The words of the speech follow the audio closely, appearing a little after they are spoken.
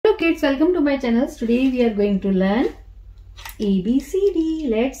kids, welcome to my channel. Today we are going to learn ABCD.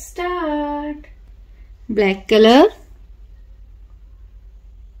 Let's start. Black color.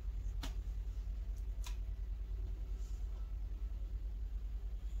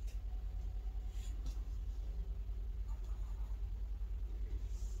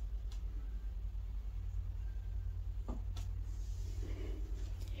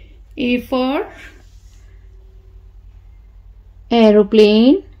 A for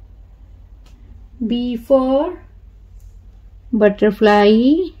aeroplane. B for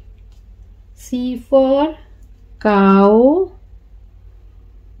butterfly. C for cow.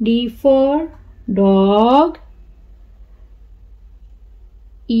 D for dog.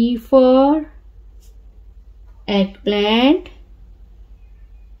 E for eggplant.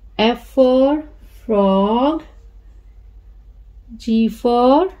 F for frog. G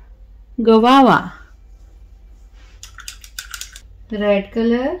for guava. Red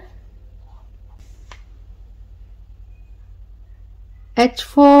color. H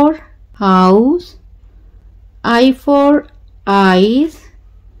for house. I for eyes.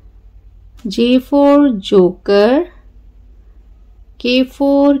 J for joker. K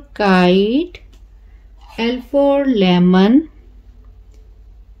for kite. L for lemon.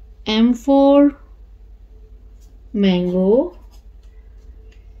 M for mango.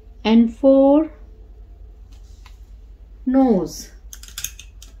 N for nose.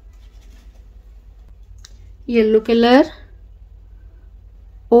 Yellow color.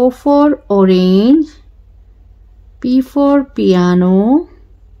 O for orange. P for piano.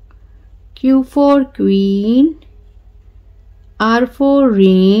 Q for queen. R for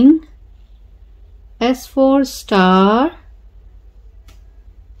ring. S for star.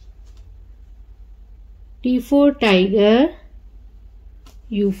 T for tiger.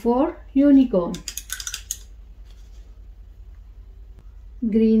 U for unicorn.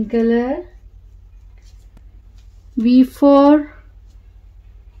 Green color. V for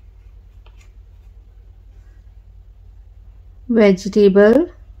vegetable.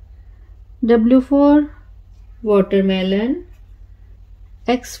 W for watermelon.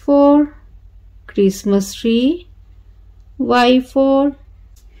 X for Christmas tree. Y for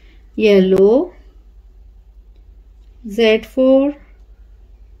yellow. Z for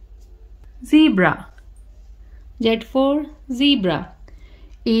zebra. Z for zebra.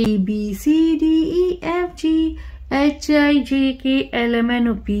 A B C D E F G H I J K L M N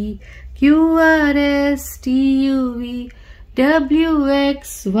O P Q R S T U V W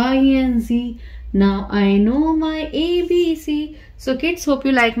X Y and Z. Now I know my ABC. So kids, hope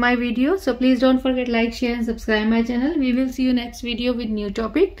you like my video. So please don't forget like, share and subscribe my channel. We will see you next video with new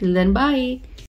topic. Till then, bye.